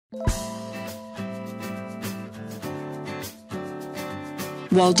Wall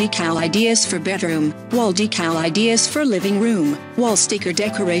decal ideas for bedroom, wall decal ideas for living room, wall sticker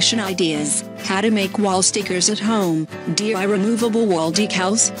decoration ideas, how to make wall stickers at home, DIY removable wall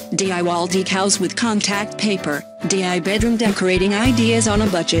decals, DIY wall decals with contact paper, DIY bedroom decorating ideas on a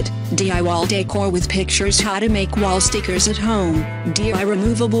budget, DIY wall decor with pictures, how to make wall stickers at home, DIY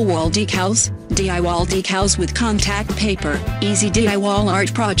removable wall decals, DIY wall decals with contact paper, easy DIY wall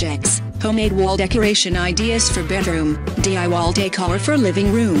art projects. Homemade wall decoration ideas for bedroom, DIY wall decor for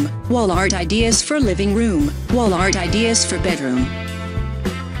living room, wall art ideas for living room, wall art ideas for bedroom.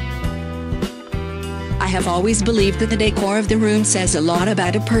 I have always believed that the decor of the room says a lot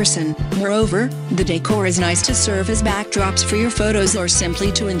about a person. Moreover, the decor is nice to serve as backdrops for your photos or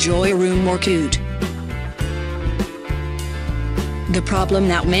simply to enjoy a room more cute. The problem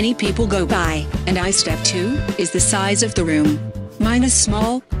that many people go by, and I step to, is the size of the room. Mine is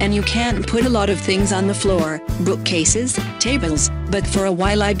small, and you can't put a lot of things on the floor, bookcases, tables, but for a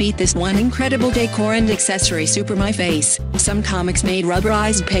while I beat this one incredible decor and accessory super my face, some comics made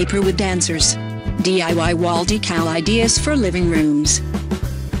rubberized paper with dancers. DIY wall decal ideas for living rooms.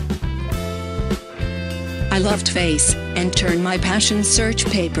 I loved face, and turn my passion search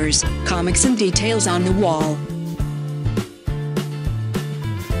papers, comics and details on the wall.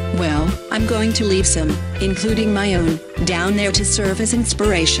 Well, I'm going to leave some, including my own, down there to serve as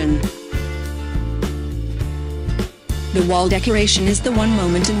inspiration. The wall decoration is the one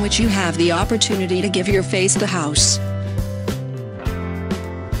moment in which you have the opportunity to give your face the house.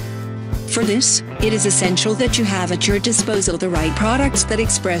 For this, it is essential that you have at your disposal the right products that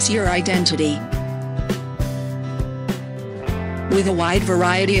express your identity. With a wide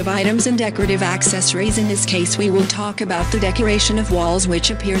variety of items and decorative accessories, in this case we will talk about the decoration of walls, which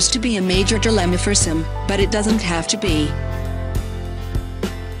appears to be a major dilemma for some, but it doesn't have to be.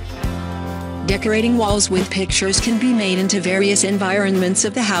 Decorating walls with pictures can be made into various environments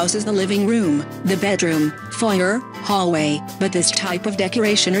of the house, as the living room, the bedroom, foyer, hallway, but this type of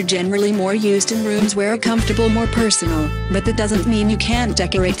decoration are generally more used in rooms where are comfortable, more personal, but that doesn't mean you can't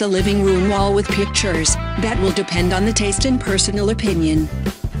decorate the living room wall with pictures. That will depend on the taste and personal opinion.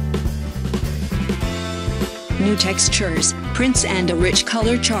 New textures, prints and a rich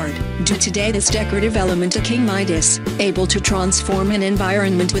color chart do today this decorative element a King Midas, able to transform an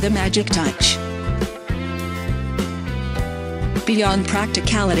environment with a magic touch. Beyond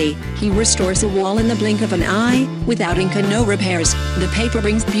practicality, he restores a wall in the blink of an eye, without ink and no repairs. The paper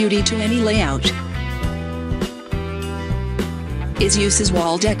brings beauty to any layout. His use as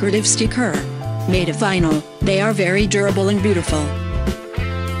wall decorative sticker. Made of vinyl, they are very durable and beautiful.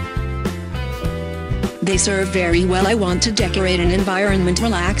 They serve very well. I want to decorate an environment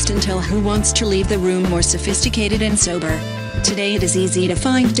relaxed until who wants to leave the room more sophisticated and sober. Today it is easy to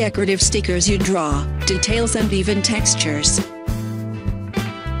find decorative stickers you draw, details and even textures.